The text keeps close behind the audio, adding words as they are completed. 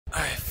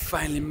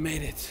finally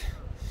made it.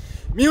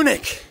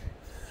 Munich!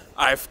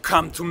 I've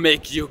come to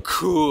make you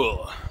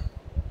cool.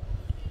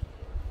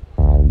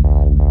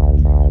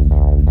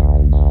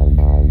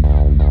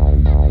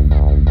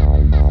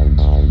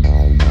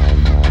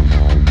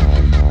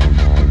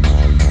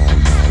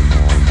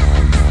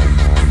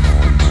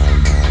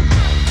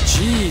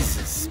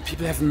 Jesus,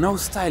 people have no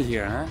style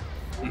here, huh?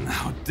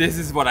 Now this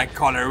is what I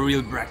call a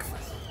real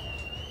breakfast.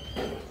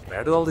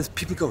 Where do all these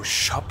people go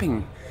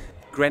shopping?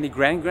 Granny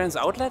Grand's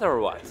outlet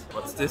or what?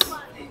 What's this?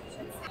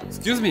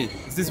 Excuse me,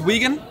 is this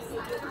vegan?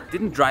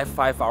 Didn't drive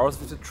 5 hours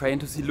with the train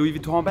to see Louis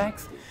Vuitton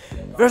bags?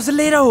 Where's the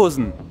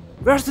lederhosen?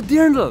 Where's the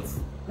dirndls?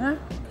 Huh?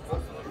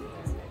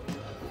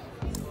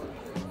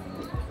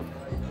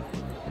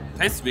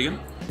 Tastes vegan.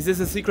 Is this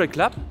a secret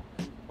club?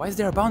 Why is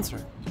there a bouncer?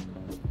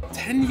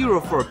 10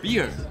 euro for a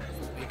beer?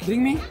 Are you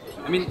kidding me?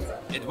 I mean,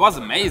 it was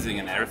amazing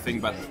and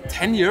everything, but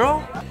 10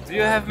 euro? Do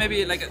you have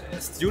maybe like a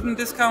student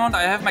discount?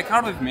 I have my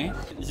card with me.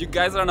 You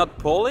guys are not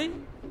poly?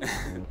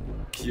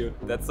 Cute,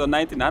 that's on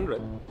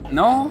 1900.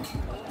 No?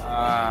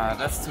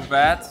 That's too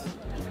bad.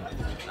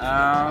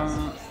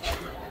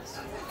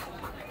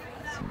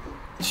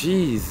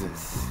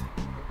 Jesus.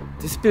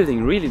 This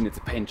building really needs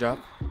a paint job.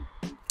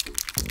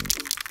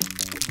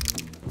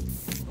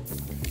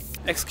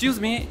 Excuse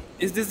me,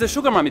 is this the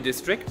Sugar Mummy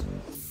district?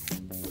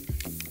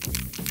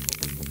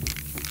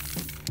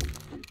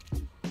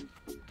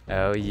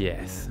 Oh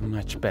yes,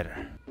 much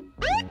better.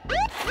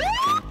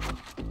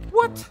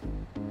 What?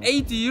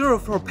 80 euro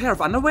for a pair of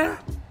underwear?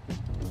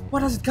 What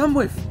does it come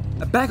with?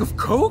 A bag of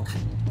coke?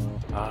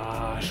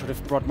 Ah, should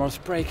have brought more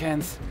spray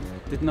cans.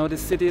 Didn't know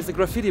this city is a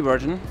graffiti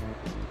virgin.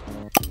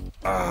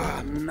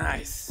 Ah,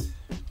 nice.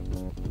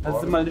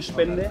 Hast du mal eine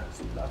Spende?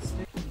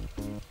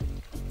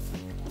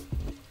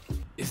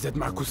 Is that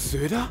Markus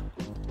Söder?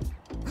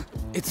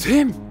 It's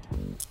him!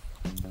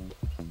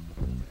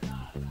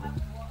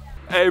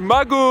 Hey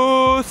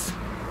Markus!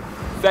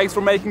 Thanks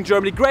for making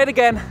Germany great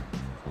again!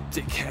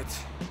 Dickhead.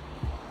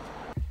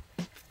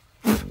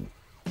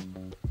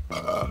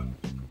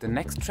 The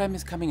next tram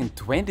is coming in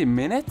 20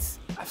 minutes?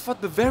 I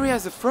thought Bavaria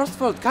is a first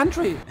world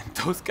country! And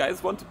those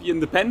guys want to be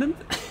independent?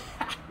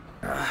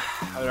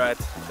 Alright,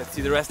 let's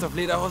see the rest of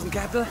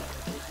Lederhosenkette.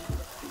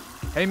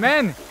 Hey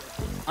man!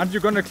 Aren't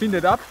you gonna clean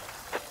it up?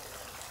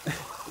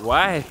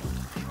 Why?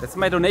 That's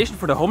my donation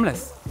for the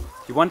homeless.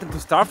 You want them to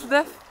starve to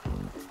death?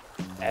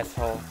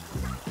 Asshole.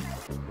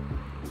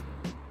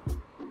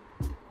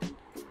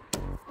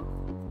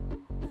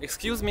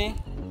 Excuse me,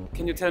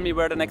 can you tell me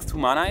where the next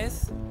Humana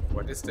is?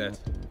 What is that?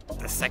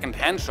 The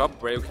second-hand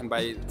shop where you can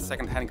buy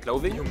second-hand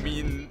clothing? You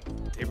mean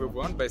they were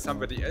worn by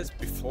somebody else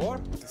before?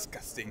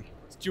 Disgusting.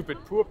 Stupid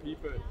poor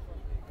people.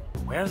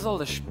 Where's all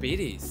the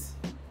Spätis?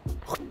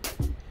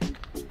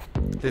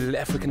 Little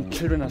African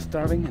children are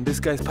starving and this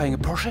guy's buying a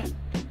Porsche?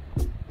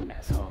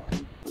 Asshole.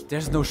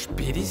 There's no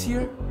Spätis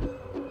here?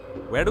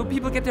 Where do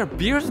people get their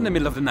beers in the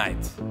middle of the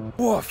night?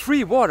 Whoa,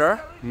 free water?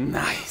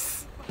 Nice!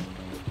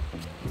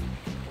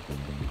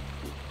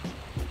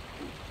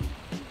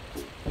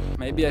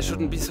 Maybe I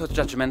shouldn't be so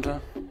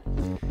judgmental.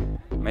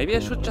 Maybe I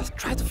should just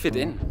try to fit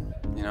in,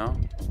 you know?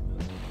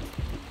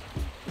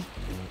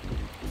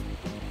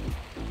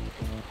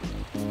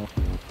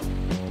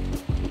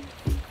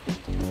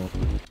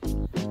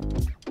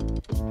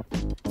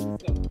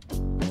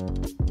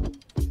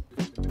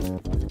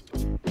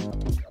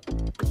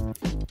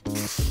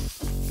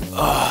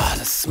 Oh,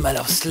 the smell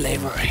of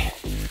slavery.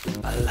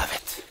 I love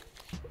it.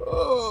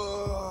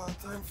 Oh,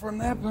 time for a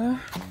nap, huh?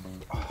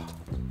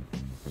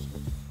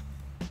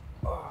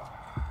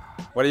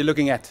 What are you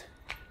looking at?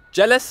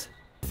 Jealous?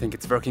 I think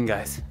it's working,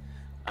 guys.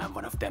 I'm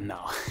one of them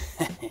now.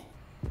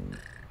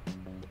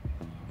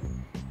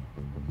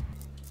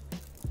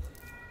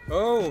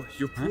 Oh,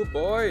 you poor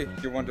boy.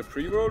 You want a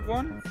pre-rolled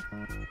one?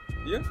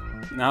 Here?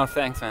 No,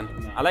 thanks, man.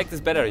 I like this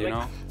better, you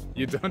know.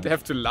 You don't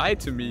have to lie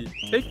to me.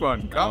 Take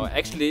one, come. No,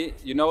 actually,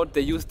 you know,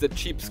 they use the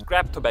cheap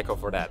scrap tobacco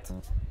for that.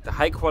 The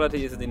high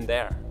quality isn't in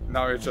there.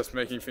 Now you're just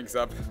making things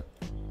up.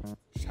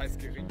 Scheiß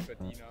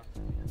Geringverdiener.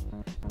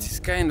 This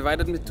guy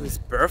invited me to his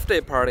birthday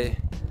party,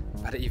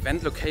 but the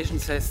event location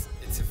says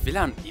it's a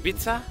villa on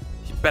Ibiza?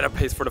 He better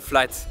pays for the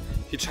flights.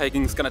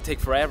 Hitchhiking is gonna take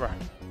forever.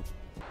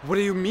 What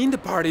do you mean the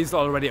party is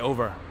already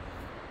over?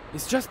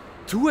 It's just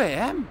 2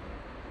 AM.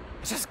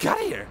 I just got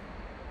here.